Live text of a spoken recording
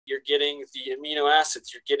you're getting the amino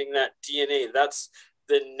acids, you're getting that DNA. That's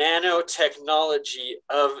the nanotechnology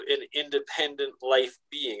of an independent life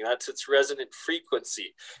being. That's its resonant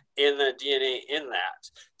frequency in the DNA in that.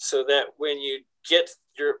 So that when you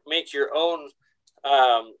make your own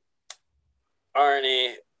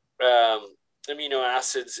RNA amino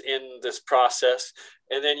acids in this process,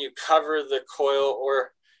 and then you cover the coil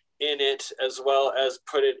or in it, as well as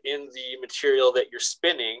put it in the material that you're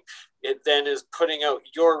spinning, it then is putting out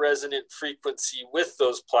your resonant frequency with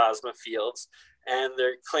those plasma fields. And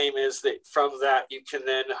their claim is that from that, you can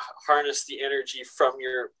then harness the energy from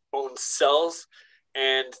your own cells,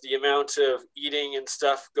 and the amount of eating and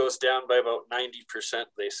stuff goes down by about 90%,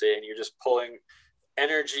 they say, and you're just pulling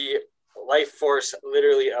energy, life force,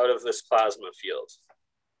 literally out of this plasma field.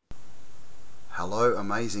 Hello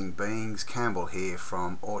amazing beings, Cambell here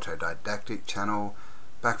from Autodidactic Channel,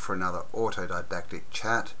 back for another Autodidactic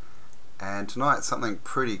chat. And tonight something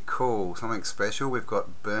pretty cool, something special. We've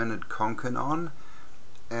got Bernard Konkin on,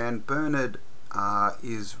 and Bernard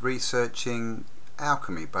is researching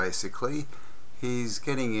alchemy basically. He's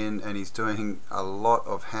getting in and he's doing a lot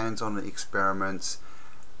of hands-on experiments.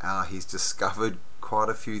 He's discovered quite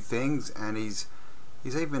a few things, and he's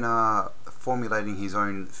even formulating his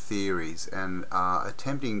own theories and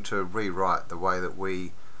attempting to rewrite the way that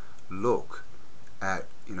we look at,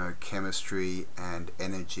 you know, chemistry and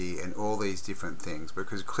energy and all these different things,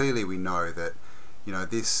 because clearly we know that, you know,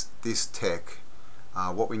 this tech,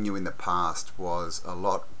 what we knew in the past was a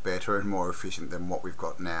lot better and more efficient than what we've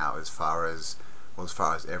got now, as far as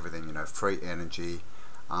everything, you know, free energy,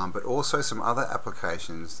 but also some other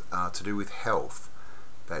applications to do with health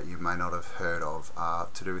that you may not have heard of,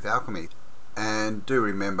 to do with alchemy. And do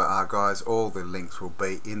remember, guys, all the links will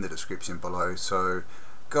be in the description below, so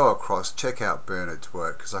go across, check out Bernard's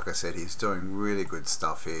work, because like I said, he's doing really good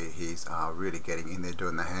stuff here. He's really getting in there,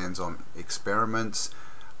 doing the hands-on experiments,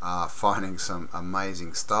 finding some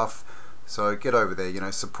amazing stuff. So get over there, you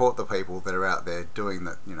know, support the people that are out there doing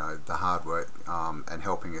the, you know, the hard work, and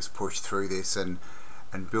helping us push through this and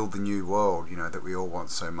build the new world, you know, that we all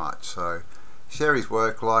want so much. So share his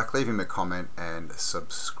work, leave him a comment, and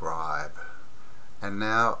subscribe. And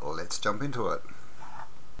now let's jump into it.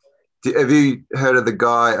 Have you heard of the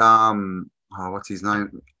guy, what's his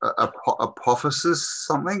name? Apophysis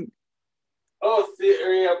something? Oh,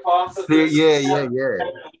 theory Apophysis. Yeah.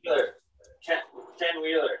 Ken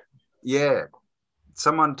Wheeler. Yeah.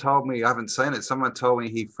 Someone told me, I haven't seen it, someone told me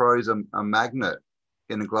he froze a magnet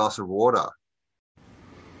in a glass of water.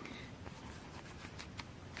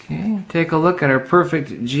 Okay, take a look at our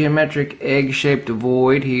perfect geometric egg-shaped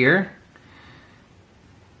void here.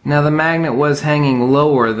 Now the magnet was hanging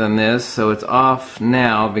lower than this, so it's off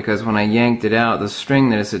now because when I yanked it out, the string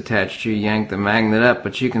that it's attached to yanked the magnet up.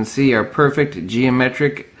 But you can see our perfect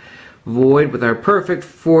geometric void with our perfect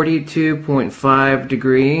 42.5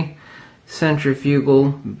 degree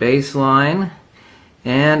centrifugal baseline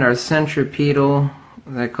and our centripetal,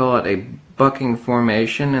 they call it a bucking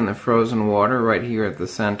formation in the frozen water right here at the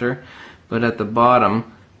center. But at the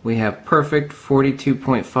bottom we have perfect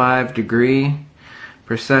 42.5 degree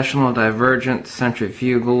precessional divergent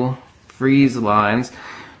centrifugal freeze lines.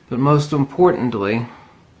 But most importantly,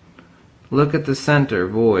 look at the center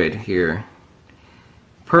void here.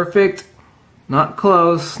 Perfect, not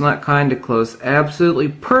close, not kind of close, absolutely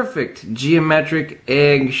perfect geometric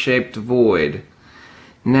egg-shaped void.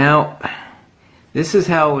 Now, this is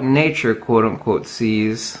how nature, quote-unquote,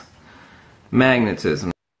 sees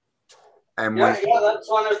magnetism. And yeah, that's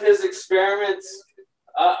one of his experiments.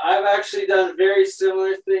 I've actually done very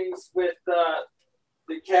similar things with the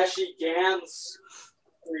Keshe GANs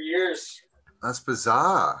for years. That's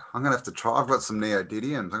bizarre. I'm going to have to try. I've got some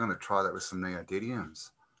neodymiums. I'm going to try that with some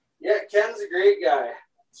neodymiums. Yeah, Ken's a great guy.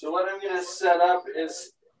 So what I'm going to set up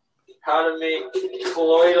is how to make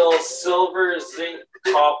colloidal silver zinc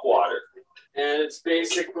top water. And it's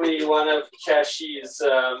basically one of Keshe's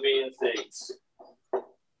main things.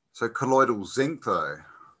 So colloidal zinc though?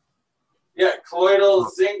 Yeah, colloidal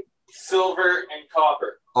zinc, silver, and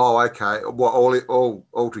copper. Oh, okay. Well,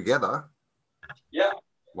 all together? Yeah.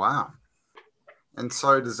 Wow. And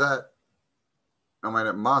so does that, I mean,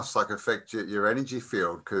 it must like affect your energy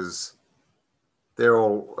field, because they're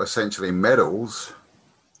all essentially metals.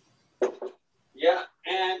 Yeah,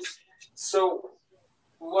 and so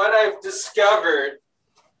what I've discovered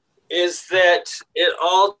is that it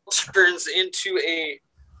all turns into a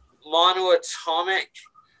monoatomic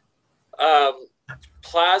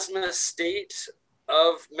plasma state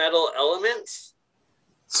of metal elements.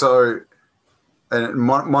 So and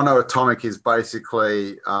monoatomic is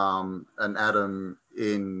basically an atom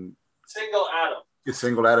in... Single atom. a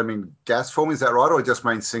single atom in gas form, is that right, or it just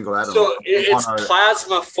means single atom? So it's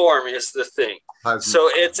plasma form is the thing. Plasma. So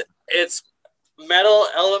it's metal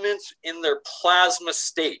elements in their plasma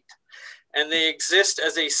state, and they exist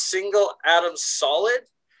as a single atom solid.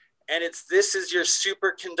 And this is your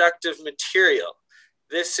superconductive material.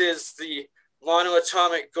 This is the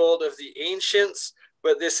monoatomic gold of the ancients,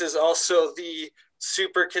 but this is also the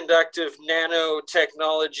superconductive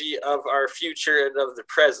nanotechnology of our future and of the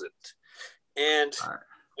present. And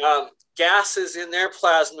gases in their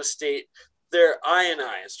plasma state, they're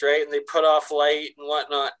ionized, right? And they put off light and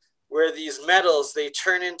whatnot, where these metals, they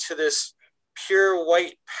turn into this pure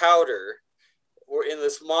white powder or in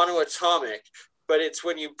this monoatomic, but it's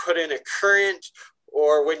when you put in a current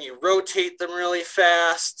or when you rotate them really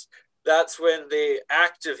fast, that's when they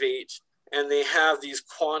activate and they have these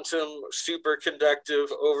quantum superconductive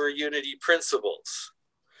over unity principles.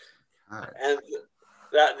 And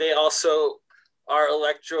that they also are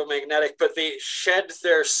electromagnetic, but they shed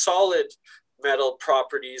their solid metal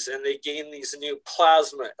properties and they gain these new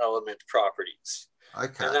plasma element properties.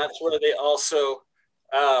 Okay. And that's where they also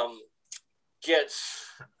get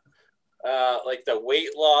like the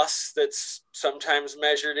weight loss that's sometimes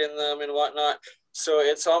measured in them and whatnot. So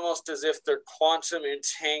it's almost as if they're quantum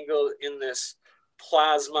entangled in this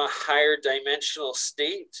plasma higher dimensional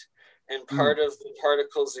state, and part of the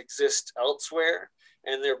particles exist elsewhere,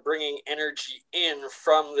 and they're bringing energy in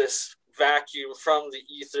from this vacuum, from the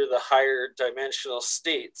ether, the higher dimensional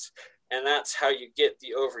states. And that's how you get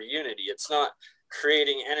the over unity. It's not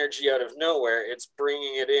creating energy out of nowhere, it's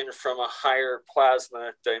bringing it in from a higher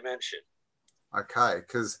plasma dimension. Okay,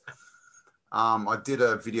 because I did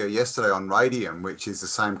a video yesterday on radium, which is the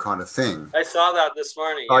same kind of thing. I saw that this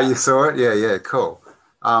morning. Oh, yeah. You saw it? Yeah, cool.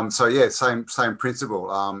 So yeah, same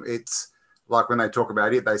principle. It's like when they talk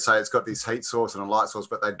about it, they say it's got this heat source and a light source,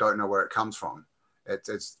 but they don't know where it comes from.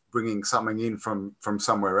 It's bringing something in from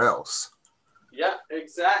somewhere else. Yeah,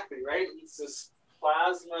 exactly, right? It's this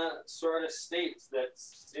plasma sort of state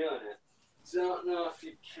that's doing it. Don't know if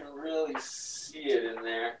you can really see it in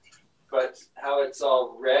there, but how it's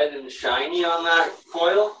all red and shiny on that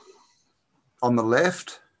coil. On the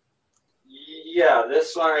left? Yeah,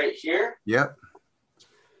 this one right here. Yep.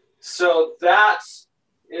 So that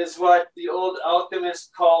is what the old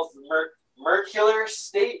alchemist calls the mercular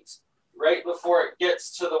state. Right before it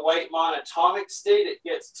gets to the white monatomic state, it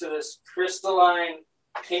gets to this crystalline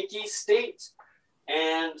pinky state,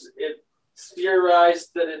 and it's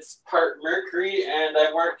theorized that it's part mercury. And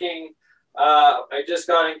I'm working, I just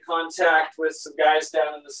got in contact with some guys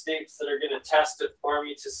down in the States that are going to test it for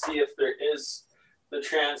me to see if there is the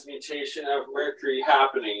transmutation of mercury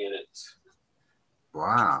happening in it.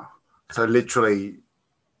 Wow. So literally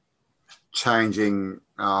changing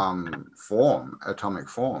form, atomic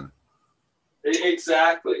form.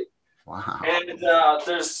 Exactly. Wow. And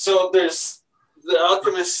there's the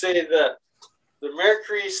alchemists say that the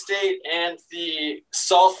mercury state and the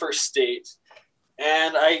sulfur state,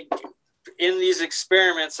 and in these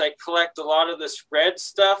experiments I collect a lot of this red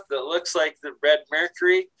stuff that looks like the red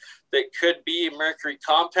mercury that could be a mercury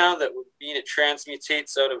compound that would mean it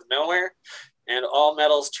transmutates out of nowhere and all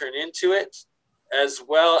metals turn into it, as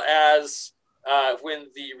well as when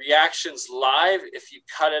the reaction's live, if you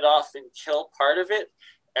cut it off and kill part of it,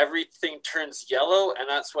 everything turns yellow, and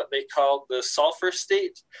that's what they call the sulfur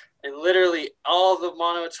state. And literally all the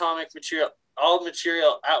monoatomic material, all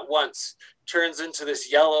material at once turns into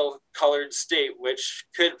this yellow colored state, which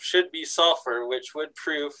should be sulfur, which would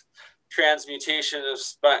prove transmutation of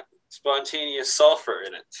spontaneous sulfur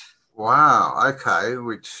in it. Wow, okay,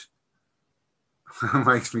 which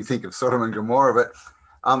makes me think of Sodom and Gomorrah.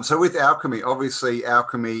 But so with alchemy, obviously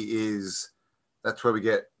alchemy that's where we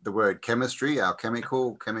get the word chemistry,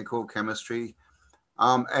 alchemical chemistry.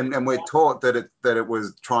 And we're taught that it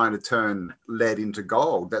was trying to turn lead into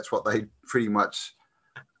gold. That's what they pretty much,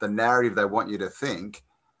 the narrative they want you to think.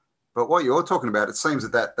 But what you're talking about, it seems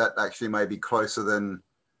that actually may be closer than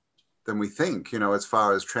we think, as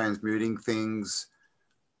far as transmuting things,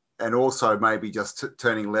 and also maybe just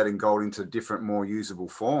turning lead and gold into different, more usable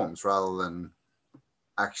forms rather than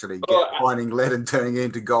actually finding lead and turning it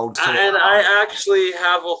into gold. And I actually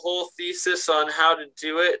have a whole thesis on how to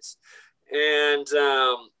do it. And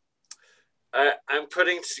I'm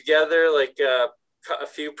putting together like a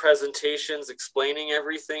few presentations explaining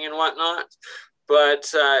everything and whatnot.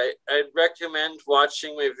 But I'd recommend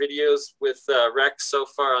watching my videos with Rex so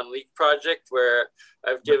far on Leak Project, where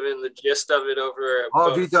I've given the gist of it over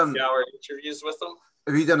about 3-hour interviews with them.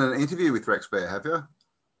 Have you done an interview with Rex Bear, have you?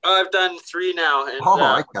 I've done 3 now. And,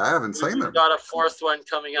 okay, I haven't seen them. We've got a 4th one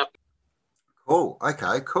coming up. Oh,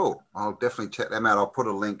 okay, cool. I'll definitely check them out. I'll put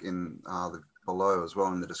a link in below as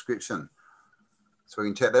well in the description, so we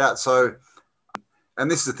can check that out. So, and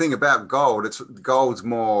this is the thing about gold. Gold's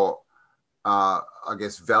more, I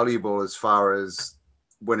guess, valuable as far as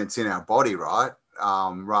when it's in our body, right?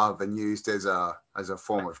 Rather than used as a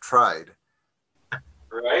form of trade.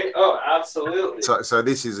 Right? Oh, absolutely. So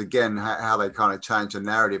this is, again, how they kind of change the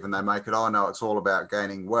narrative, and they make it, oh, no, it's all about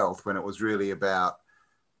gaining wealth, when it was really about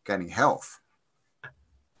gaining health.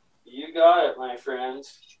 You got it, my friend.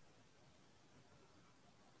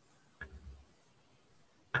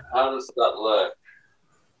 How does that look?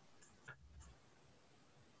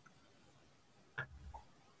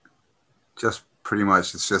 Just pretty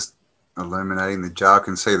much, it's just illuminating the jar. I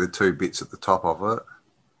can see the two bits at the top of it.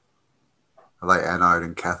 Are they anode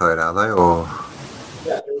and cathode, are they? Or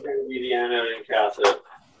yeah, they're going to be the anode and cathode.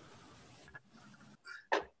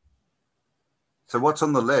 So what's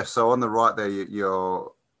on the left? So on the right there,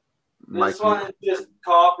 you're this one is just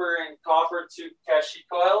copper and copper 2 Keshi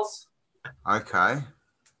coils. Okay.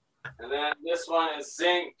 And then this one is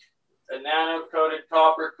zinc, a nano-coated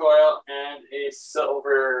copper coil, and a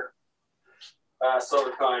silver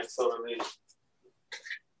coin, silver lead.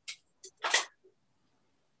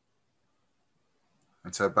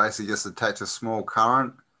 And so basically just attach a small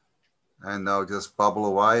current and they'll just bubble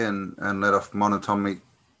away and let off monatomic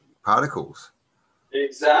particles.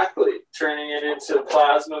 Exactly, turning it into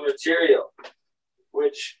plasma material,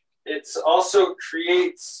 which it's also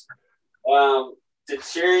creates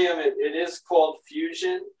deuterium. It is cold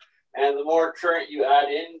fusion, and the more current you add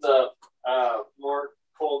in, the more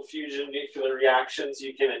cold fusion nuclear reactions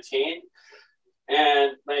you can attain.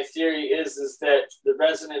 And my theory is that the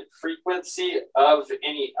resonant frequency of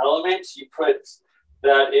any element, you put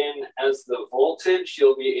that in as the voltage,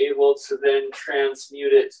 you'll be able to then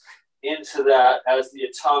transmute it into that as the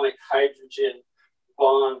atomic hydrogen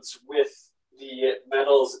bonds with the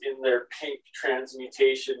metals in their pink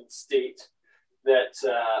transmutation state that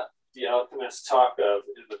the alchemists talk of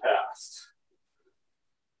in the past.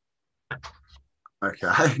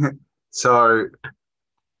 Okay. So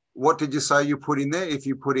what did you say you put in there? If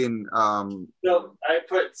you put in... So I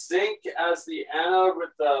put zinc as the anode with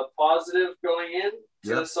the positive going in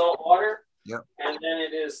to the salt water. Yep. And then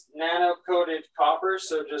it is nano-coated copper,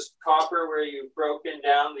 so just copper where you've broken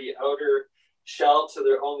down the outer shell to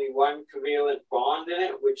there's only one covalent bond in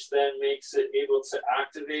it, which then makes it able to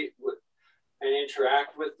activate and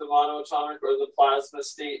interact with the monoatomic or the plasma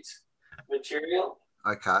state material.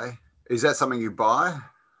 Okay. Is that something you buy?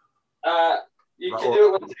 You can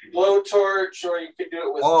do it with a blowtorch, or you can do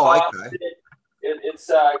it with okay. It's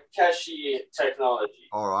Keshi technology.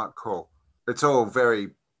 All right, cool. It's all very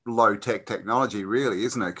low-tech technology, really,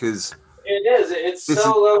 isn't it? Because it is. It's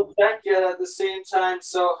so low-tech, yet at the same time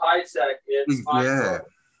so high-tech. It's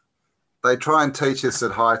They try and teach us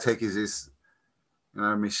that high-tech is this, you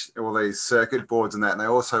know, all these circuit boards and that, and they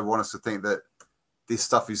also want us to think that this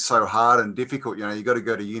stuff is so hard and difficult. You know, you got to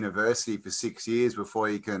go to university for 6 years before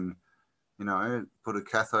you can, you know, put a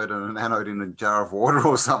cathode and an anode in a jar of water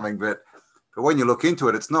or something. But when you look into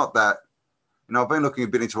it, it's not that. You know, I've been looking a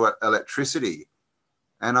bit into electricity,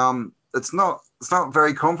 and it's not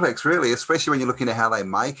very complex, really, especially when you look into how they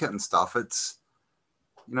make it and stuff. It's,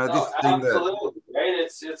 you know, this thing that, right?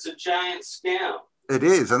 It's a giant scam. It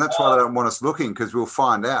is, and that's why they don't want us looking, because we'll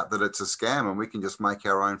find out that it's a scam and we can just make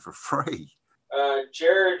our own for free.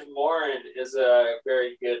 Gérard Morin is a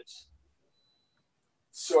very good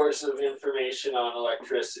source of information on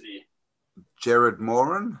electricity. Gérard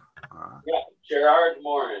Morin? Yeah, Gérard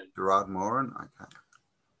Morin. Gérard Morin, okay.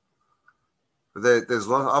 But there's a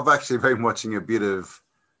lot. I've actually been watching a bit of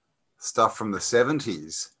stuff from the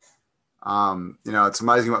 70s. You know, it's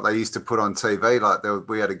amazing what they used to put on TV. Like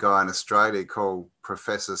we had a guy in Australia called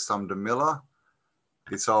Professor Sumner Miller.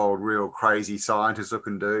 This old real crazy scientist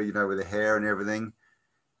looking dude, you know, with the hair and everything.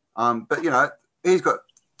 But, you know, he's got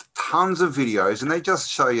tons of videos and they just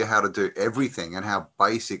show you how to do everything and how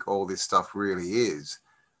basic all this stuff really is.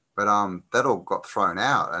 But that all got thrown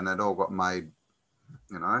out and it all got made,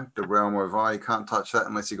 you know, the realm of, oh, you can't touch that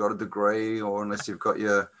unless you've got a degree or unless you've got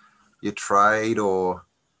your trade, or,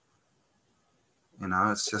 you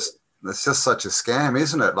know, it's just such a scam,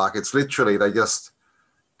 isn't it? Like, it's literally, they just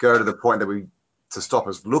go to the point that to stop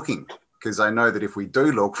us looking, because they know that if we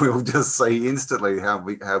do look, we'll just see instantly how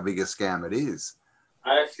big a scam it is.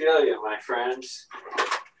 I feel you, my friend.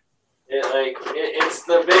 It's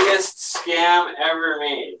the biggest scam ever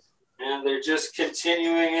made, and they're just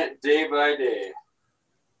continuing it day by day.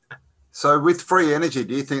 So with free energy,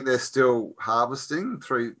 do you think they're still harvesting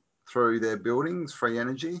through their buildings free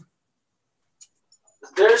energy?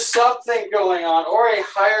 there's something going on, or a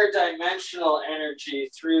higher dimensional energy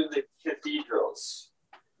through the cathedrals.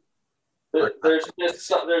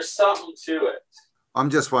 There's something to it. I'm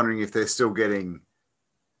just wondering if they're still getting,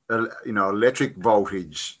 electric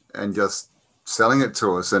voltage and just selling it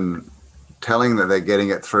to us and telling that they're getting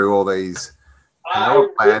it through all these power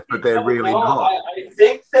plants, but they're really not. I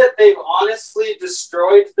think that they've honestly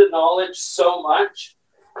destroyed the knowledge so much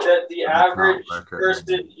that the average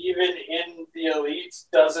person, even in the elites,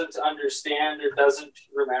 doesn't understand or doesn't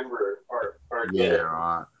remember or get it.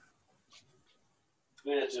 Right.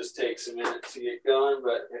 It just takes a minute to get going,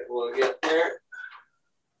 but it will get there.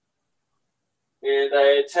 And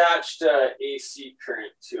I attached AC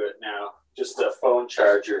current to it now, just a phone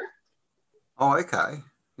charger. Oh, okay.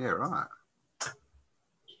 Yeah, right.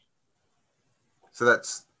 So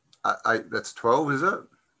that's 12, is it?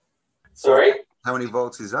 Sorry? How many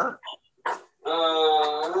volts is that?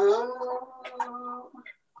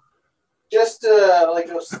 Just like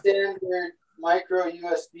a standard micro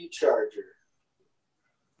USB charger.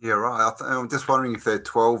 Yeah, right. I'm just wondering if they're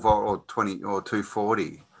 12 volt or 20 or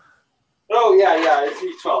 240. Oh, yeah,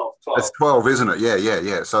 it's 12. It's 12, isn't it?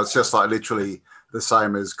 Yeah. So it's just like literally the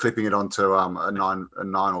same as clipping it onto a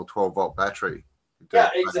 9 or 12 volt battery. Yeah,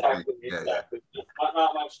 exactly. Exactly.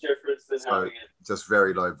 Not much difference than having it. Just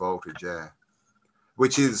very low voltage, yeah.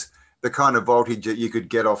 Which is the kind of voltage that you could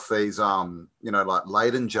get off these, like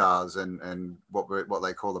Leyden jars and what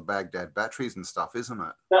they call the Baghdad batteries and stuff, isn't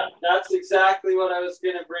it? That's exactly what I was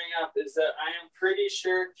going to bring up. Is that I am pretty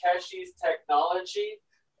sure Keshe's technology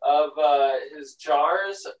of his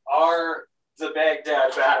jars are the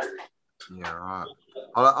Baghdad battery. Yeah, right.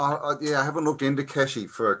 I haven't looked into Keshe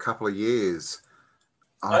for a couple of years.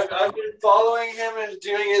 I've been following him and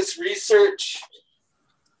doing his research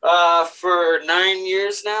for 9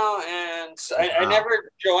 years now, and I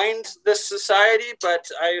never joined this society, but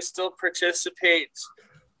I still participate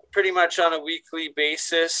pretty much on a weekly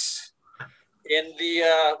basis in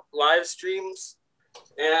the live streams.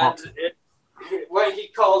 And what he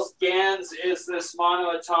calls GANs is this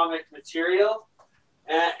monoatomic material,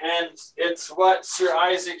 and it's what Sir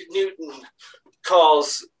Isaac Newton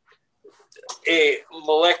calls a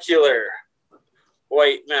molecular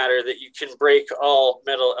white matter that you can break all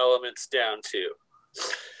metal elements down to.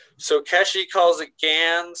 So Keshe calls it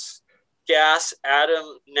GANs, gas,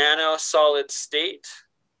 atom, nano, solid state.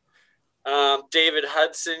 David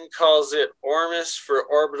Hudson calls it ORMUS for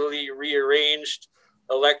orbitally rearranged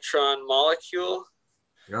electron molecule.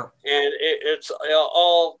 Yeah. And it's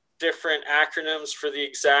all different acronyms for the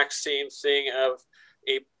exact same thing of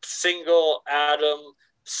a single atom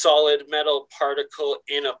solid metal particle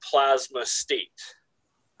in a plasma state.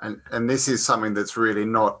 And this is something that's really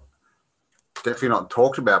definitely not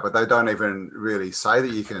talked about, but they don't even really say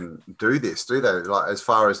that you can do this, do they? Like, as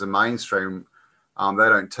far as the mainstream, they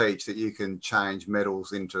don't teach that you can change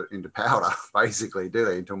metals into powder, basically, do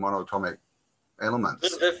they? Into monatomic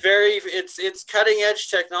elements. It's cutting edge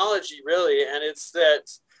technology, really, and it's that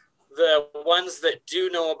the ones that do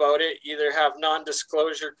know about it either have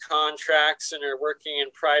non-disclosure contracts and are working in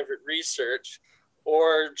private research,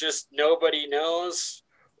 or just nobody knows,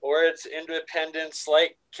 or it's independents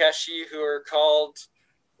like Keshe who are called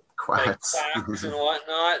quacks and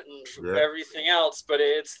whatnot and everything else. But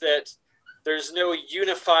it's that there's no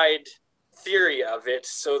unified theory of it,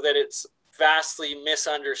 so that it's vastly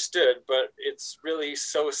misunderstood, but it's really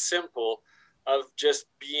so simple of just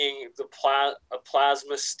being a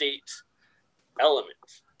plasma state element.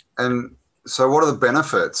 And so what are the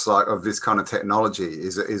benefits of this kind of technology?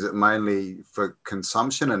 Is it mainly for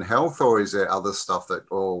consumption and health, or is there other stuff that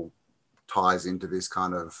all ties into this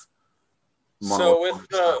kind of So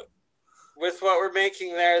with what we're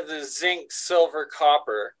making there, the zinc, silver,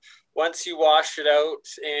 copper, once you wash it out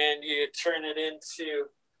and you turn it into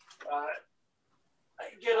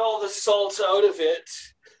get all the salt out of it,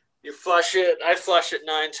 you flush it. I flush it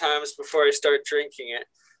 9 times before I start drinking it.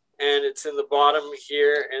 And it's in the bottom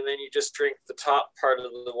here. And then you just drink the top part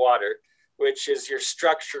of the water, which is your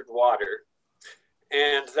structured water.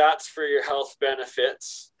 And that's for your health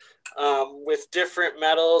benefits. With different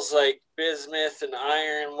metals like bismuth and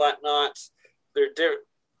iron and whatnot, you can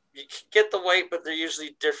get the white, but they're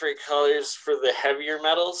usually different colors for the heavier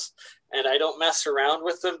metals. And I don't mess around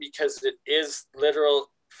with them because it is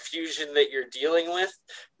literal fusion that you're dealing with,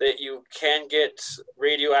 that you can get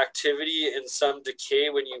radioactivity and some decay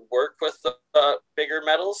when you work with the bigger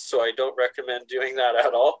metals. So I don't recommend doing that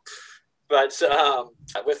at all. But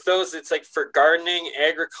with those, it's like for gardening,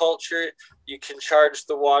 agriculture, you can charge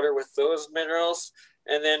the water with those minerals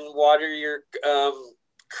and then water your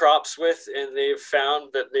crops with, and they've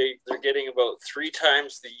found that they're getting about 3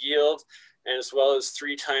 times the yield, and as well as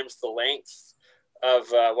 3 times the length of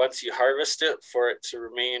once you harvest it, for it to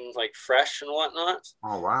remain like fresh and whatnot.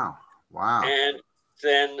 Oh, wow. Wow. And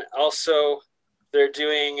then also they're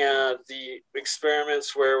doing the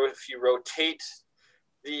experiments where if you rotate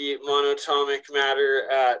the monatomic matter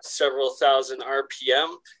at several thousand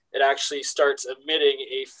RPM, it actually starts emitting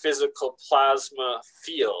a physical plasma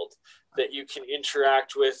field that you can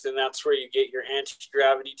interact with, and that's where you get your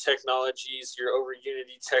anti-gravity technologies, your over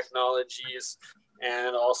unity technologies,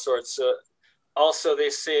 and all sorts of. Also, they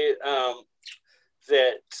say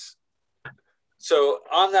that, so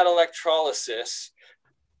on that electrolysis,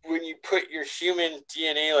 when you put your human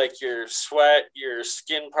DNA, like your sweat, your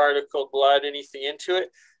skin particle, blood, anything into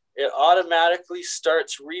it, it automatically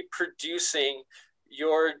starts reproducing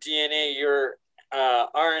your DNA, your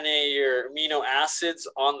RNA, your amino acids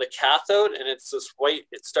on the cathode, and it's this white,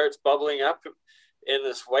 it starts bubbling up in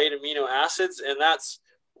this white amino acids, and that's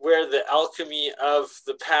where the alchemy of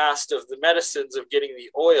the past of the medicines of getting the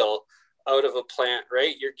oil out of a plant,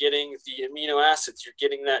 right? You're getting the amino acids, you're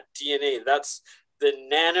getting that DNA. That's the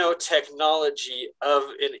nanotechnology of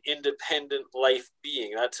an independent life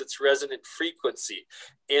being. That's its resonant frequency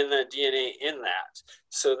in the DNA in that.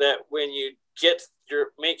 So that when you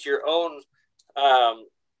make your own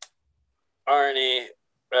RNA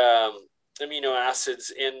amino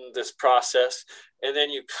acids in this process, and then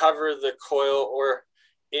you cover the coil or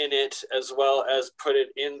in it, as well as put it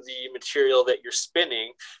in the material that you're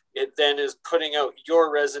spinning, it then is putting out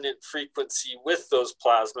your resonant frequency with those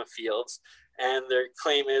plasma fields. And their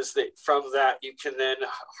claim is that from that, you can then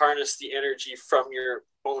harness the energy from your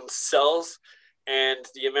own cells, and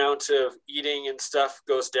the amount of eating and stuff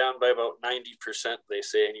goes down by about 90%, they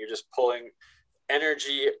say, and you're just pulling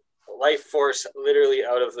energy, life force, literally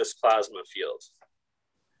out of this plasma field.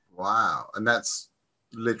 Wow. And that's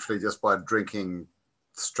literally just by drinking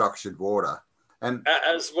structured water. And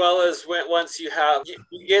as well as once you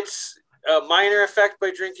get a minor effect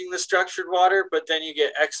by drinking the structured water, but then you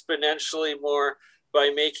get exponentially more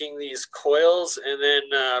by making these coils and then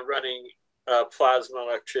running plasma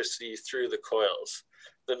electricity through the coils,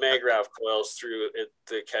 the Maggrav coils through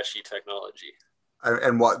the Keshi technology.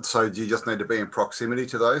 And what, so do you just need to be in proximity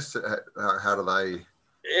to those? How do they?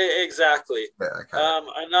 Exactly. Yeah, okay.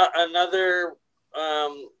 Another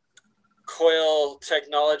coil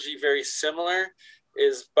technology very similar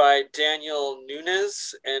is by Daniel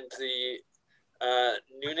Nunez and the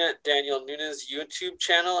Daniel Nunez YouTube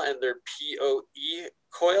channel, and their PoE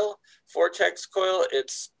coil, vortex coil.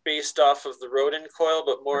 It's based off of the rodent coil,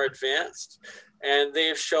 but more advanced. And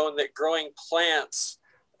they've shown that growing plants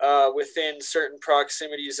within certain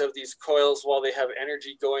proximities of these coils, while they have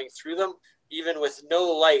energy going through them, even with no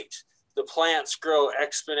light, the plants grow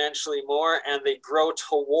exponentially more, and they grow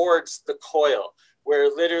towards the coil, where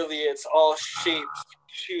literally it's all shaped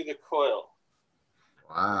to the coil.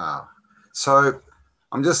 Wow. So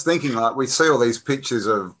I'm just thinking, like, we see all these pictures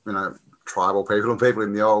of, you know, tribal people and people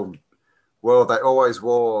in the old world. They always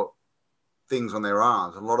wore things on their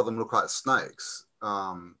arms. A lot of them look like snakes,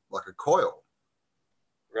 like a coil.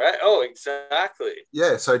 Right. Oh, exactly.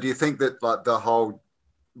 Yeah. So do you think that, like, the whole,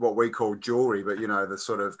 what we call jewelry, but, you know, the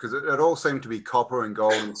sort of, because it all seemed to be copper and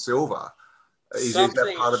gold and silver. Is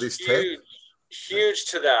that part of this tech? Huge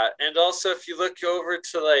to that. And also, if you look over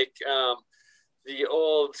to like the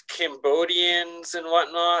old Cambodians and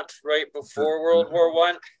whatnot, right before World War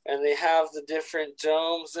I, and they have the different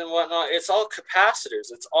domes and whatnot, it's all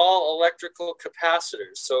capacitors. It's all electrical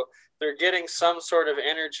capacitors. So they're getting some sort of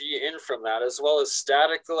energy in from that, as well as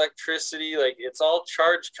static electricity. Like, it's all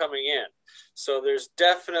charge coming in. So there's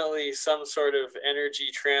definitely some sort of energy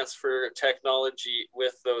transfer technology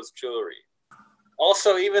with those jewelry.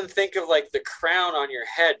 Also, even think of like the crown on your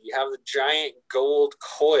head. You have the giant gold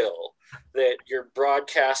coil that you're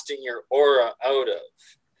broadcasting your aura out of.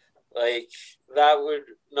 Like, that would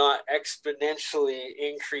not exponentially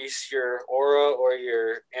increase your aura or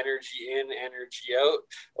your energy in, energy out,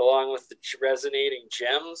 along with the resonating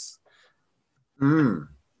gems.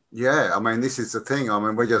 Yeah, I mean, this is the thing. I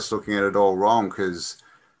mean, we're just looking at it all wrong, because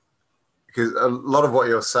a lot of what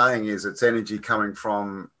you're saying is it's energy coming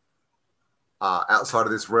from outside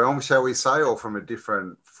of this realm, shall we say, or from a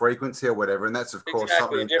different frequency or whatever. And that's, of course,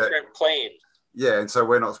 exactly, something a different plane. Yeah, and so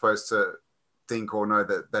we're not supposed to think or know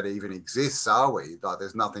that that even exists, are we? Like,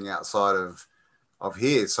 there's nothing outside of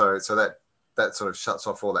here. So that sort of shuts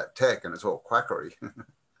off all that tech, and it's all quackery.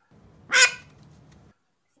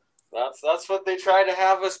 That's what they try to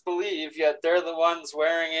have us believe, yet they're the ones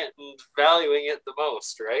wearing it and valuing it the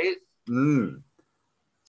most, right?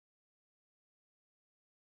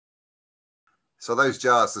 So those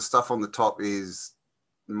jars, the stuff on the top is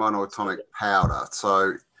monoatomic powder.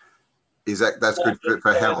 So that's good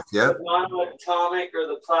for health, yeah? The monoatomic or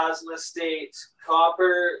the plasma state,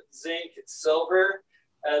 copper, zinc, silver,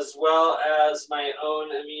 as well as my own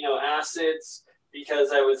amino acids,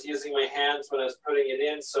 because I was using my hands when I was putting it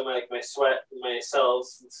in, so my sweat, my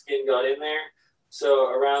cells and skin got in there. So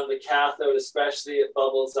around the cathode especially, it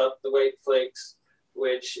bubbles up the white flakes,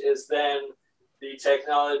 which is then the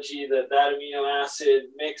technology that amino acid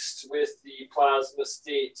mixed with the plasma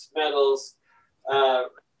state metals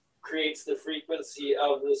creates the frequency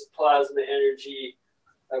of this plasma energy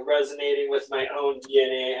resonating with my own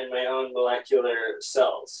DNA and my own molecular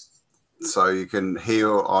cells. So you can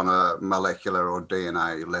heal on a molecular or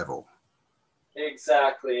DNA level.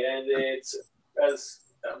 Exactly. And it's, as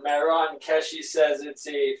Maron Keshi says, it's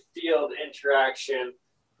a field interaction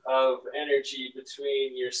of energy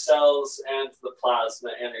between your cells and the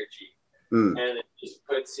plasma energy. And it just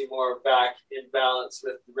puts you more back in balance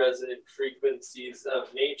with the resonant frequencies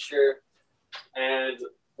of nature. And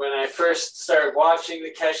when I first started watching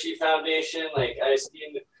the Keshi Foundation, like I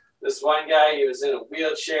seen this one guy, he was in a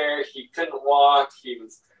wheelchair, he couldn't walk, he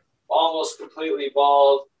was almost completely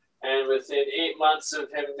bald. And within 8 months of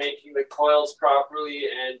him making the coils properly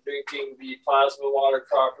and drinking the plasma water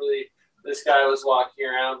properly, this guy was walking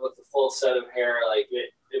around with a full set of hair. Like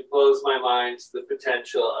it blows my mind, the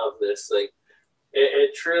potential of this. Like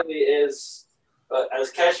it truly is,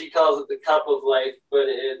 as Keshi calls it, the cup of life, but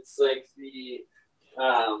it's like the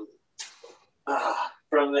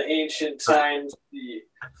from the ancient times, the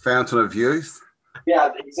fountain of youth. Yeah,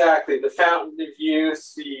 exactly. The fountain of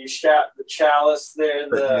youth, the chalice there.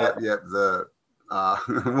 The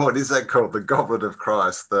what is that called? The goblet of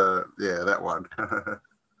Christ. That one.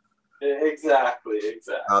 Exactly.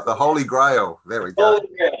 The Holy Grail. There we go. Holy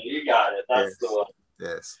Grail, you got it. That's the one.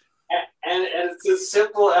 Yes. And it's as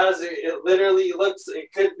simple as it literally looks.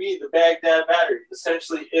 It could be the Baghdad battery.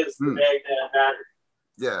 Essentially, is the Baghdad battery.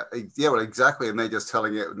 Yeah. Well, exactly. And they're just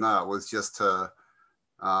telling it. No, it was just to,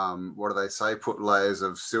 what do they say? Put layers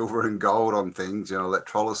of silver and gold on things.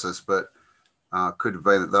 Electrolysis. But could have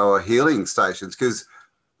been that they were healing stations, because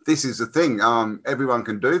this is the thing. Everyone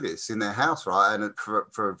can do this in their house, right? And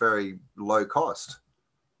for a very low cost.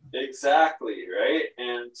 Exactly. Right.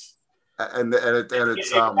 And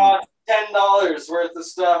it's $10 worth of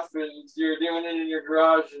stuff, and you're doing it in your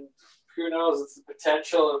garage, and who knows? It's the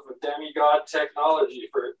potential of a demigod technology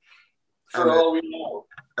for all we know.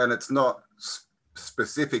 And it's not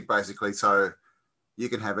specific, basically. So you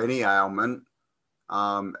can have any ailment,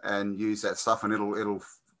 and use that stuff, and it'll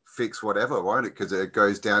fix whatever, won't it? Because it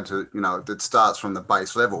goes down to it starts from the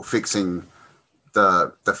base level, fixing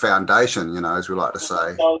the foundation. As we like to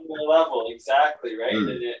say. Cellular level, exactly right, and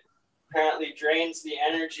it apparently drains the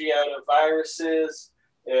energy out of viruses.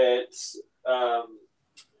 It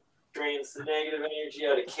drains the negative energy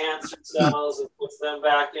out of cancer cells and puts them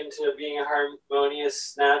back into being a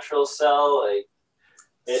harmonious natural cell. Like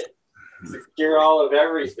it's the cure all of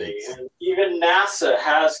everything. And even NASA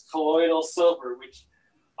has colloidal silver, which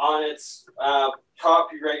on its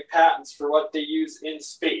copyright patents for what they use in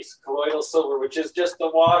space. Colloidal silver, which is just the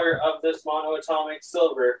water of this monoatomic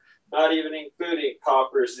silver, not even including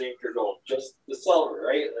copper, zinc, or gold, just the silver,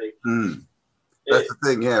 right? Like that's the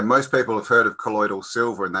thing. Yeah, most people have heard of colloidal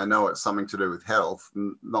silver, and they know it's something to do with health.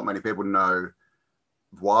 Not many people know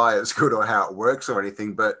why it's good or how it works or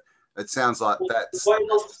anything, but it sounds like that's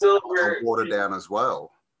watered down as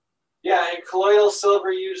well. Yeah, and colloidal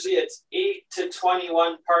silver, usually it's 8 to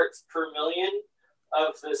 21 parts per million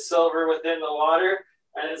of the silver within the water.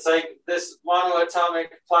 And it's like this monoatomic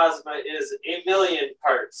plasma is 1 million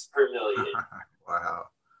parts per million. Wow.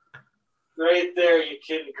 Right there, you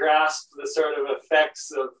can grasp the sort of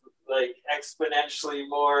effects of like exponentially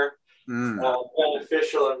more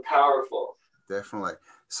beneficial and powerful. Definitely.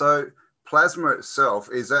 So plasma itself,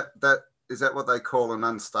 is that what they call an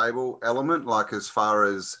unstable element? Like as far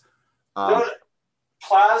as no,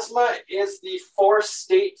 plasma is the fourth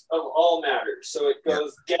state of all matter. So it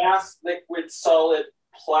goes gas, liquid, solid,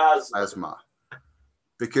 plasma.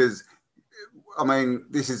 Because I mean,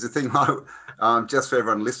 this is the thing, just for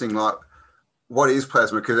everyone listening, like what is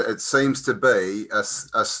plasma? Because it seems to be a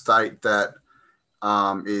state that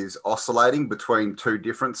is oscillating between two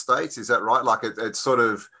different states. Is that right? Like it's sort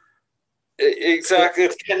of... Exactly.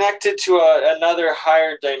 It's connected to another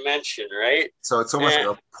higher dimension, right? So it's almost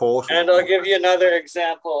like a portal. And I'll give you another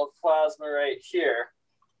example of plasma right here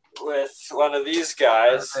with one of these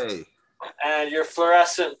guys. Hey. And your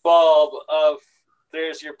fluorescent bulb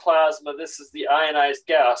there's your plasma. This is the ionized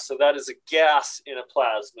gas. So that is a gas in a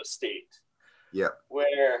plasma state. Yeah.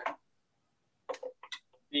 Where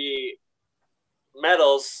the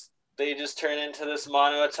metals, they just turn into this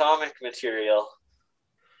monoatomic material.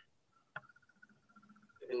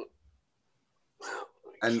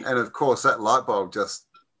 And of course that light bulb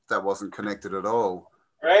that wasn't connected at all.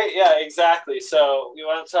 Right? Yeah, exactly. So we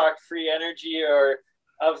want to talk free energy, or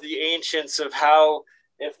of the ancients, of how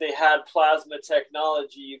if they had plasma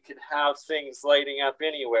technology, you could have things lighting up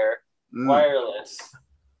anywhere, wireless.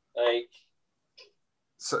 Like,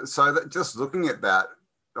 so that, just looking at that,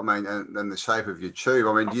 I mean, and the shape of your tube,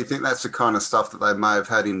 I mean, do you think that's the kind of stuff that they may have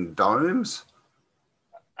had in domes?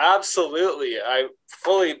 absolutely. I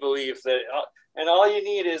fully believe that. And all you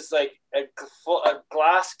need is like a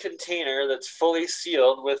glass container that's fully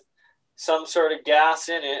sealed with some sort of gas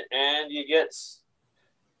in it, and you get,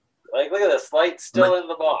 like, look at this, light still in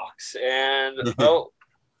the box, and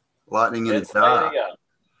lightning in a jar.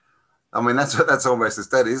 I mean, that's almost as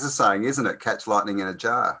that is a saying, isn't it? Catch lightning in a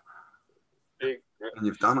jar. And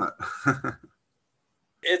you've done it.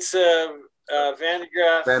 It's a Van de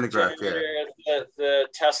Graaff generator, yeah. The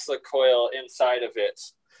Tesla coil inside of it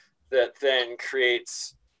that then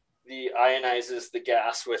ionizes the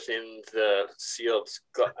gas within the sealed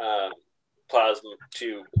plasma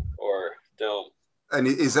tube or dome. And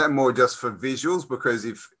is that more just for visuals? Because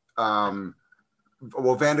if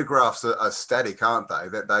well, Van de Graaffs are static, aren't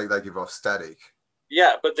they? They give off static.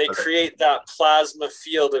 Yeah, but they create that plasma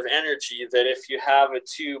field of energy that if you have a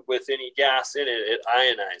tube with any gas in it, it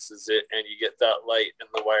ionizes it, and you get that light and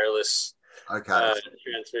the wireless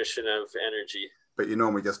transmission of energy. But you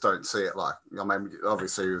normally just don't see it. Like, I mean,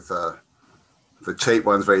 obviously with the cheap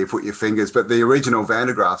ones where you put your fingers, but the original Van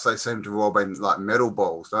de Graaffs, they seem to have all been like metal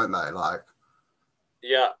balls, don't they? Like,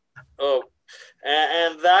 yeah. Oh,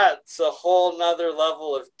 and that's a whole nother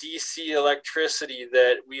level of DC electricity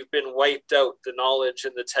that we've been wiped out, the knowledge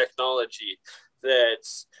and the technology. That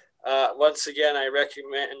once again, I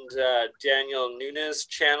recommend Daniel Nunez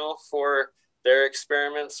channel for their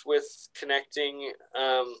experiments with connecting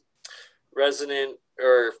resonant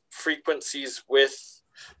or frequencies with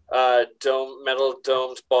metal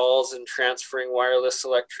domed balls and transferring wireless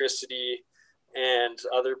electricity, and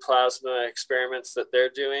other plasma experiments that they're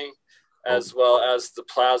doing, as well as the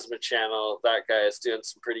plasma channel. That guy is doing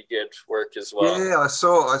some pretty good work as well. Yeah,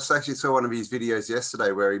 I actually saw one of his videos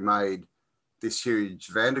yesterday where he made this huge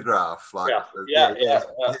Van de Graaff. Like, I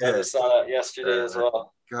just saw that yesterday as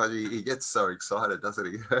well. God, he gets so excited, doesn't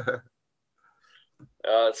he?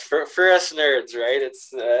 It's for us nerds, right?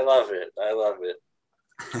 I love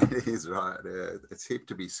it. He's right. Yeah, it's hip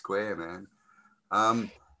to be square, man.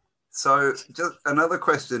 So just another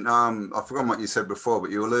question. I forgot what you said before, but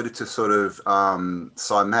you alluded to sort of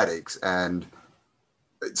cymatics, and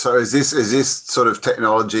so is this sort of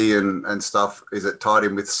technology and stuff? Is it tied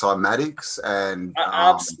in with cymatics? And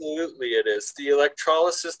absolutely, it is. The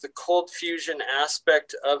electrolysis, the cold fusion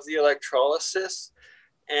aspect of the electrolysis,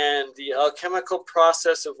 and the alchemical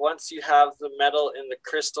process of once you have the metal in the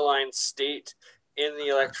crystalline state in the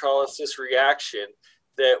electrolysis reaction,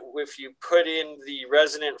 that if you put in the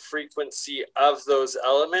resonant frequency of those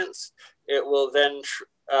elements, it will then,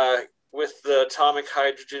 with the atomic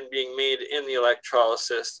hydrogen being made in the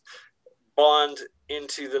electrolysis, bond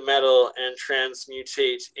into the metal and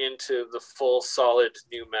transmutate into the full solid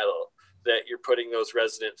new metal that you're putting those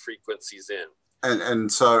resonant frequencies in.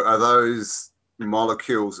 And so are those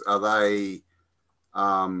molecules, are they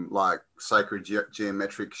like sacred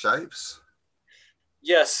geometric shapes?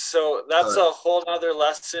 Yes, so that's a whole other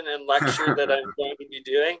lesson and lecture that I'm going to be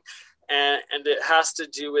doing, and it has to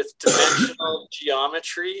do with dimensional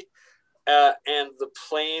geometry and the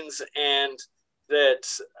planes, and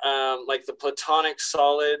that like the platonic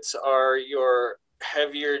solids are your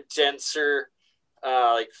heavier, denser,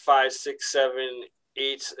 like 5, 6, 7,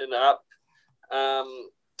 8 and up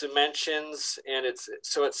dimensions, and it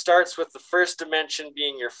starts with the first dimension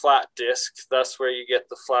being your flat disk. That's where you get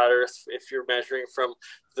the flat Earth if you're measuring from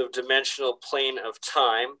the dimensional plane of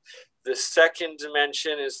time. The second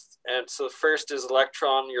dimension is, and so the first is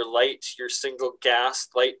electron, your light, your single gas.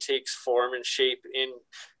 Light takes form and shape in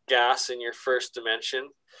gas in your first dimension.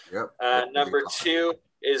 Number 2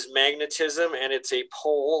 is magnetism, and it's a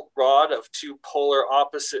pole rod of 2 polar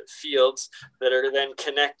opposite fields that are then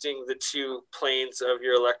connecting the 2 planes of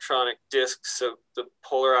your electronic disk, so the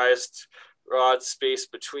polarized rod space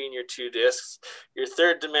between your 2 disks. Your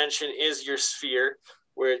third dimension is your sphere,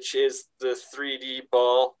 which is the 3D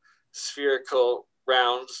ball, spherical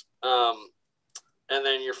round, and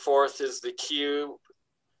then your fourth is the cube,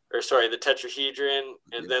 or sorry, the tetrahedron,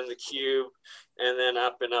 and then the cube, and then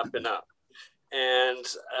up and up and up. and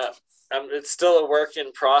it's still a work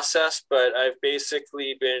in process, but I've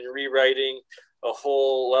basically been rewriting a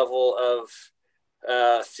whole level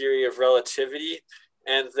of theory of relativity,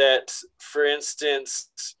 and that, for instance,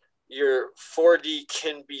 your 4D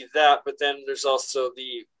can be that, but then there's also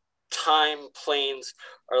the time planes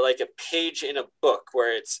are like a page in a book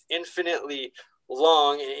where it's infinitely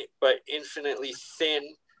long but infinitely thin,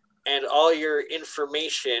 and all your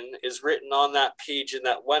information is written on that page in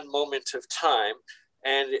that one moment of time.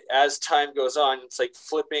 And as time goes on, it's like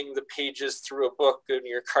flipping the pages through a book and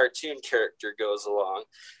your cartoon character goes along.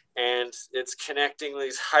 And it's connecting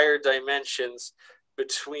these higher dimensions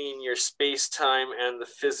between your space-time and the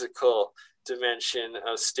physical dimension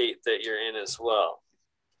of state that you're in as well.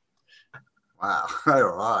 Wow. All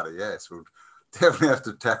right. Yes, we'll definitely have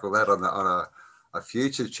to tackle that on a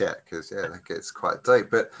future chat, because yeah, that gets quite deep.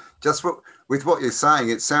 But just with what you're saying,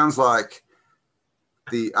 it sounds like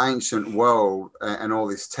the ancient world and all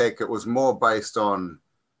this tech, it was more based on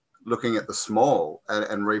looking at the small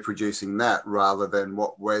and reproducing that, rather than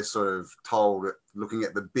what we're sort of told, looking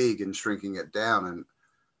at the big and shrinking it down. And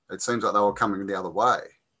it seems like they were coming the other way.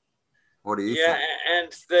 What do you think?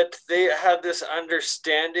 And that they had this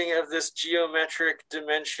understanding of this geometric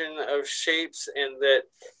dimension of shapes, and that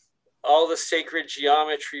all the sacred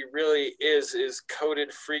geometry really is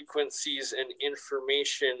coded frequencies and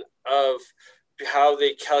information of how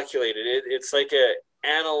they calculated it. It's like an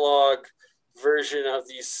analog version of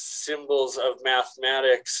these symbols of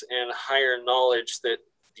mathematics and higher knowledge that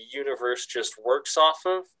the universe just works off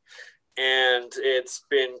of. And it's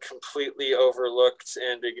been completely overlooked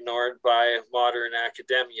and ignored by modern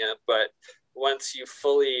academia. But once you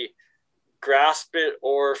fully grasp it,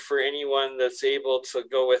 or for anyone that's able to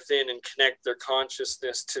go within and connect their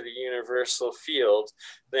consciousness to the universal field,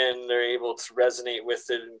 then they're able to resonate with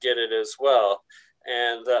it and get it as well.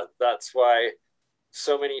 And that's why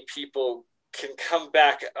so many people can come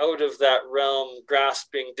back out of that realm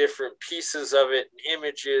grasping different pieces of it and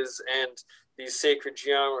images and these sacred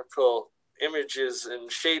geometrical images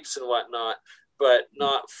and shapes and whatnot, but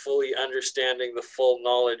not fully understanding the full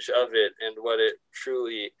knowledge of it and what it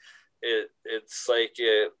truly it's like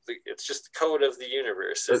it's just the code of the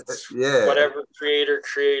universe. It's whatever creator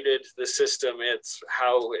created the system, it's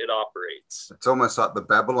how it operates. It's almost like the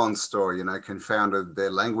Babylon story, you know, confounded their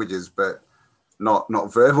languages, but not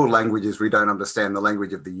verbal languages. We don't understand the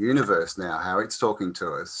language of the universe now, how it's talking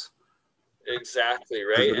to us. Exactly,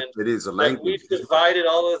 right? And it is a language. We've divided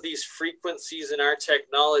all of these frequencies in our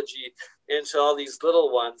technology into all these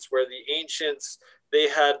little ones, where the ancients, they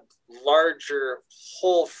had larger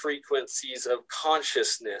whole frequencies of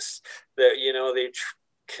consciousness that, you know, they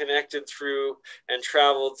connected through and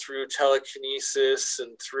traveled through telekinesis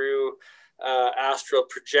and through astral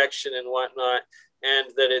projection and whatnot.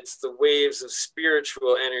 And that it's the waves of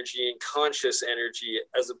spiritual energy and conscious energy,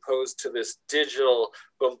 as opposed to this digital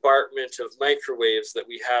bombardment of microwaves that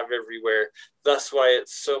we have everywhere. Thus why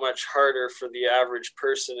it's so much harder for the average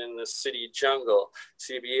person in the city jungle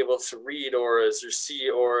to be able to read auras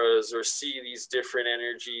or see these different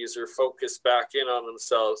energies or focus back in on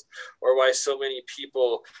themselves, or why so many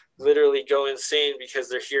people literally go insane because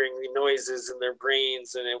they're hearing the noises in their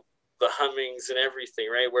brains and the hummings and everything,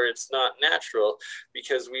 right? Where it's not natural,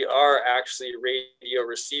 because we are actually a radio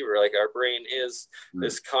receiver. Like our brain is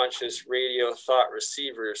this conscious radio thought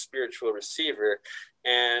receiver, spiritual receiver.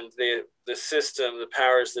 And the system, the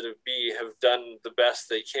powers that be, have done the best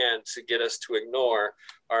they can to get us to ignore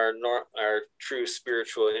our true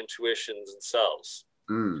spiritual intuitions and selves.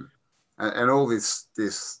 And all this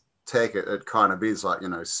tech, it kind of is like, you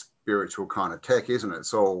know, spiritual kind of tech, isn't it?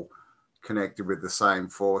 It's all connected with the same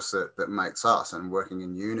force that makes us, and working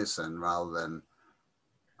in unison, rather than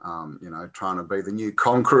you know, trying to be the new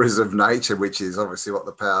conquerors of nature, which is obviously what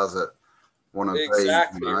the powers that want to be.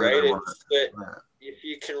 Exactly, you know, right? If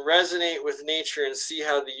you can resonate with nature and see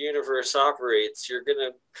how the universe operates, you're going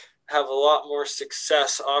to have a lot more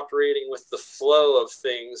success operating with the flow of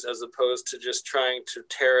things, as opposed to just trying to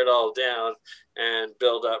tear it all down and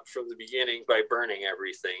build up from the beginning by burning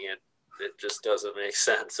everything. It just doesn't make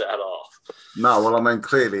sense at all. No, well, I mean,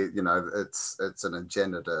 clearly, you know, it's an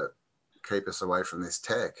agenda to keep us away from this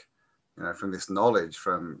tech, you know, from this knowledge,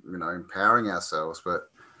 from, you know, empowering ourselves. But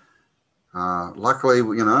luckily,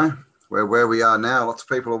 you know, where we are now, lots of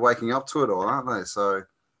people are waking up to it all, aren't they? So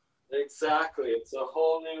exactly, it's a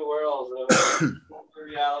whole new world of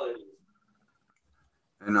reality.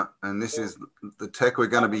 And this is the tech we're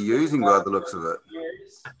going to be using by the looks of it.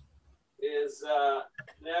 Is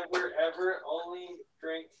never ever only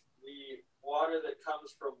drink the water that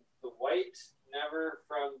comes from the white, never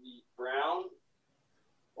from the brown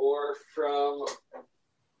or from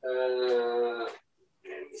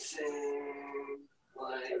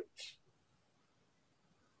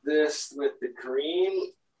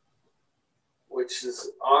green, which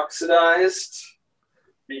is oxidized,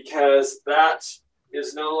 because that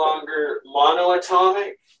is no longer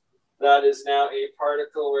monoatomic. That is now a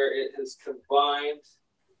particle where it has combined.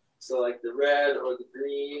 So like the red or the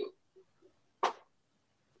green,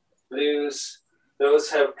 blues, those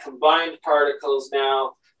have combined particles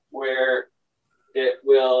now where it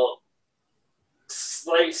will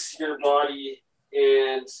slice your body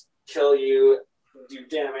and kill you, do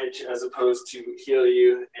damage, as opposed to heal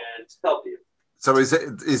you and help you. So is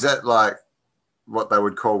that like what they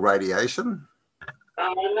would call radiation?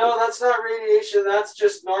 No, that's not radiation. That's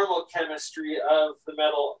just normal chemistry of the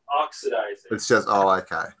metal oxidizing. It's just, oh,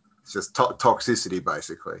 okay. It's just toxicity,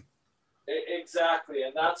 basically. Exactly,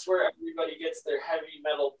 and that's where everybody gets their heavy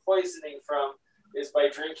metal poisoning from, is by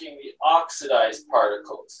drinking the oxidized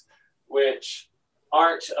particles, which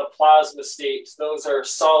aren't a plasma state. Those are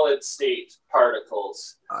solid state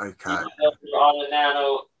particles. Okay. Even though they're on a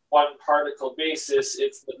nano one particle basis,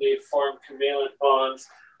 it's that they form covalent bonds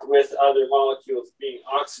with other molecules, being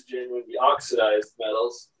oxygen with the oxidized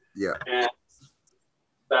metals. Yeah. And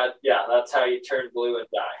that's how you turn blue and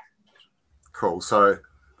die. Cool. So,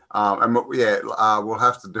 we'll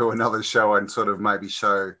have to do another show and sort of maybe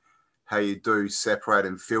show how you do separate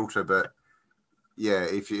and filter. But yeah,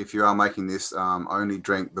 if you are making this, only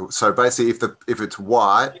drink the. So basically, if it's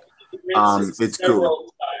white, it's good.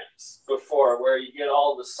 Times before, where you get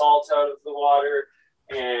all the salt out of the water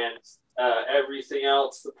and everything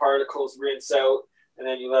else, the particles rinse out, and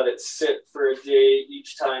then you let it sit for a day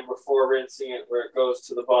each time before rinsing it, where it goes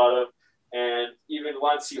to the bottom. And even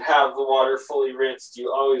once you have the water fully rinsed,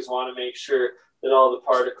 you always want to make sure that all the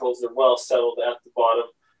particles are well settled at the bottom,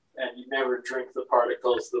 and you never drink the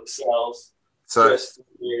particles themselves, just the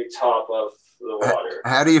very top of the water.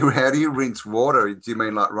 How do you rinse water? Do you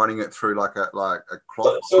mean like running it through like a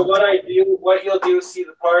cloth? So what you'll do, see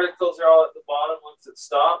the particles are all at the bottom once it's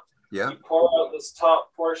stopped. Yeah. You pour out this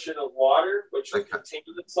top portion of water, which will contain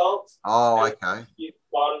the salt. Oh, okay. Keep the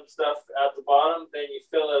bottom stuff at the bottom, then you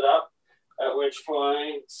fill it up, at which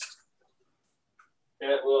point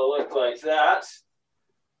it will look like that.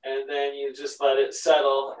 And then you just let it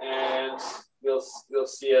settle, and you'll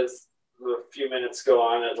see as a few minutes go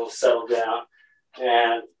on, it'll settle down.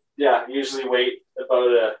 And yeah, usually wait about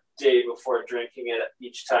a day before drinking it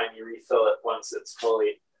each time you refill it, once it's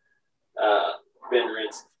fully been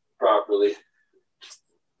rinsed properly.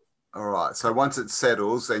 All right. So once it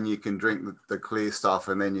settles, then you can drink the clear stuff,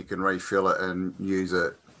 and then you can refill it and use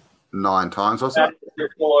it 9 times, wasn't it? Your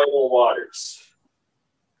colloidal waters.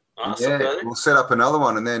 Awesome, brother. We'll set up another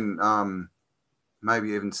one, and then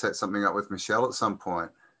maybe even set something up with Michelle at some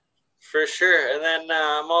point. For sure. And then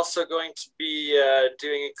I'm also going to be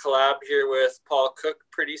doing a collab here with Paul Cook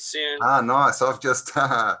pretty soon. Ah, nice. I'm just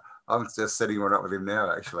setting one up with him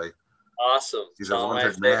now, actually. Awesome. Tell him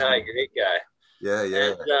I say hi. Great guy. Yeah.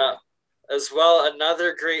 And as well,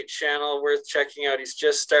 another great channel worth checking out. He's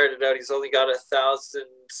just started out. He's only got 1,000,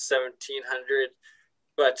 1,700.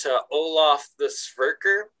 But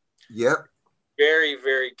Olafthesverker. Yep. Very,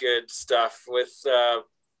 very good stuff with the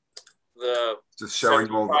just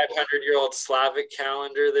showing all 500-year-old Slavic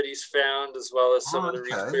calendar that he's found, as well as some of the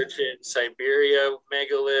research in Siberia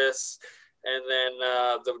megaliths, and then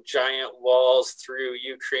the giant walls through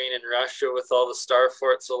Ukraine and Russia with all the star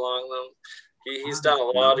forts along them. He's done a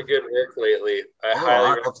lot of good work lately.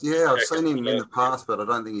 I've seen him in the past, but I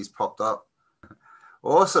don't think he's popped up.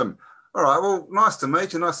 Awesome. All right. Well, nice to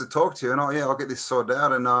meet you. Nice to talk to you. And I'll get this sorted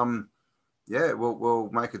out, and we'll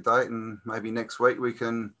make a date, and maybe next week we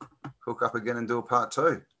can hook up again and do a part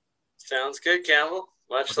 2. Sounds good, Campbell.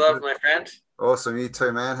 Much love, my friend. Awesome. You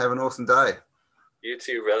too, man. Have an awesome day. You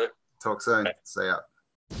too, brother. Talk soon. Bye. See ya.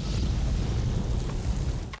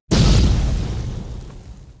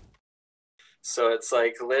 So it's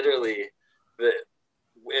like literally,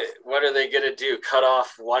 what are they going to do? Cut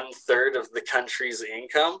off 1/3 of the country's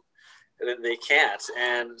income? They can't.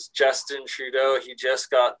 And Justin Trudeau, he just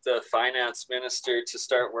got the finance minister to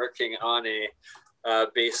start working on a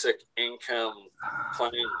basic income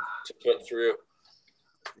plan to put through.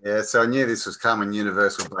 Yeah, so I knew this was coming,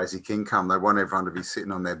 universal basic income. They want everyone to be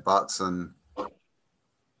sitting on their butts and,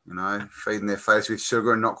 feeding their face with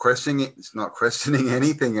sugar and not questioning it. It's not questioning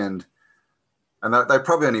anything. And they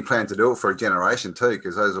probably only plan to do it for a generation too,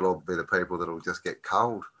 because those will all be the people that will just get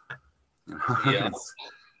cold. Yeah.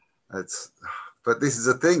 But this is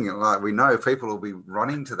a thing. Like, we know people will be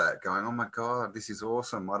running to that, going, "Oh my God, this is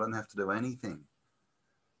awesome! I don't have to do anything."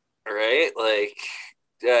 Right? Like,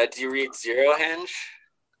 do you read Zero Henge?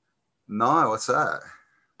 No, what's that?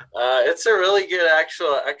 It's a really good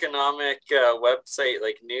actual economic website,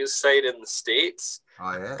 like news site in the States.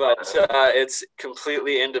 Oh yeah. But it's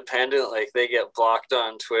completely independent. Like they get blocked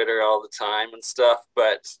on Twitter all the time and stuff.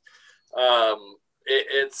 But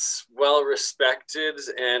it's well respected,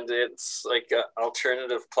 and it's like an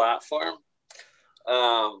alternative platform.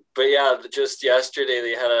 But yeah, just yesterday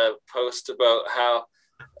they had a post about how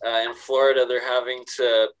in Florida they're having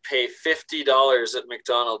to pay $50 at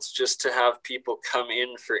McDonald's just to have people come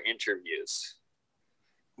in for interviews.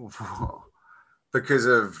 Because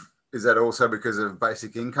of, is that also because of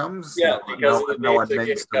basic incomes? Yeah, because of the no one basic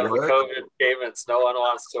needs to income, work. COVID payments, no one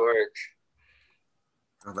wants to work.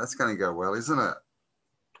 Oh, that's going to go well, isn't it?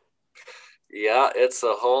 Yeah, it's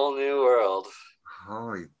a whole new world.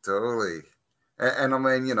 Holy dooly. And I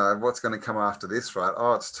mean, you know, what's going to come after this, right?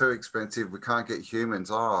 Oh, it's too expensive. We can't get humans.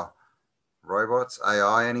 Oh, robots,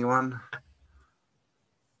 AI, anyone?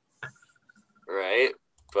 Right?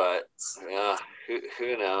 But yeah,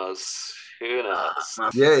 who knows? Who knows?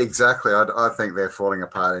 Yeah, exactly. I think they're falling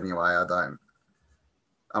apart anyway.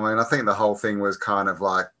 I mean, I think the whole thing was kind of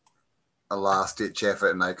like a last ditch effort,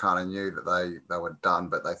 and they kind of knew that they were done,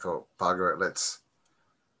 but they thought, bugger it, let's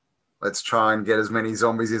try and get as many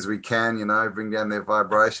zombies as we can, you know, bring down their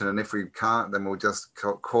vibration, and if we can't, then we'll just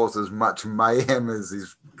cause as much mayhem as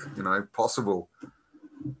is, you know, possible.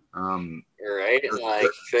 Right? Like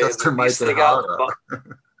just to make it harder.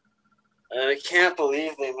 And I can't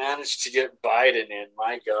believe they managed to get Biden in.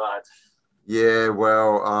 My God. Yeah,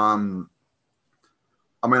 well,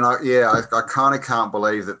 I mean, I kind of can't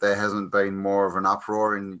believe that there hasn't been more of an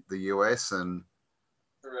uproar in the US, and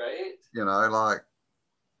right, you know, like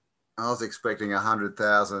I was expecting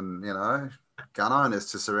 100,000, you know, gun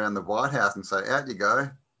owners to surround the White House and say, "Out you go."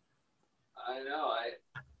 I know.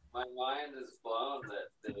 My mind is blown that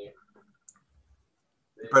they.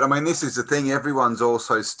 But I mean, this is the thing. Everyone's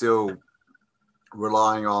also still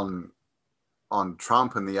relying on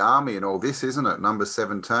Trump and the army and all this, isn't it? Number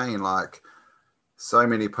 17, like so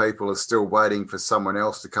many people are still waiting for someone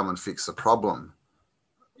else to come and fix the problem.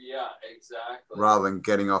 Yeah, exactly. Rather than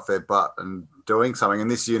getting off their butt and doing something.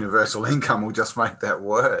 And this universal income will just make that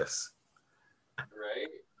worse. Right?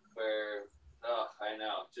 Where, oh, I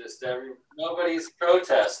know. Just nobody's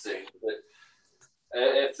protesting. But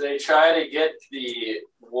if they try to get the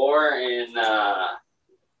war in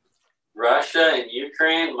Russia and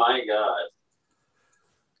Ukraine, my God.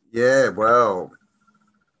 Yeah, well,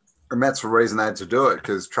 and that's the reason they had to do it,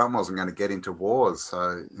 because Trump wasn't going to get into wars.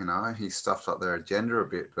 So, you know, he stuffed up their agenda a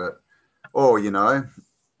bit. But, or, you know,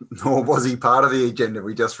 nor was he part of the agenda.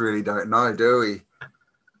 We just really don't know, do we?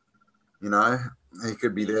 You know, he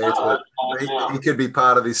could be there. He could be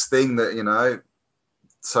part of this thing that, you know,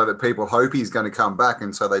 so that people hope he's going to come back,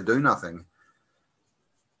 and so they do nothing.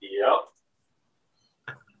 Yep.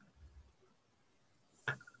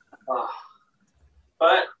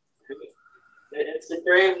 But it's a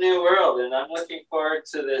brave new world, and I'm looking forward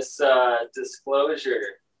to this disclosure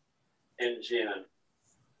in June.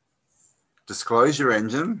 Disclosure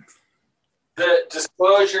engine? The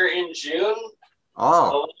disclosure in June?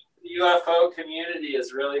 Oh. The UFO community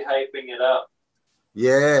is really hyping it up.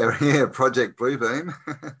 Yeah, Project Bluebeam.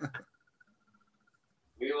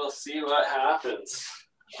 We will see what happens.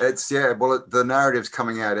 The narrative's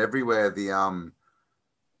coming out everywhere. The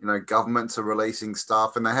you know, governments are releasing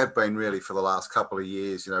stuff, and they have been really for the last couple of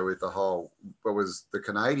years, you know, with the whole, what was the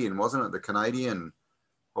Canadian, wasn't it? The Canadian,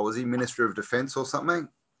 what was he, Minister of Defense or something?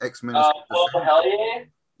 Ex-Minister of Defense. Hell yeah.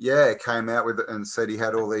 Yeah, came out with it and said he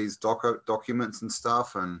had all these documents and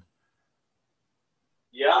stuff, and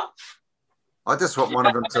yeah. I just want one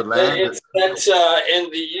of them to land. It's that in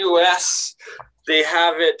the US, they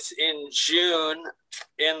have it in June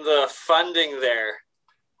in the funding there.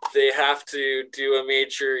 They have to do a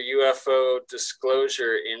major UFO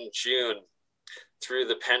disclosure in June through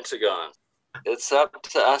the Pentagon. It's up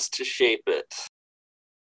to us to shape it.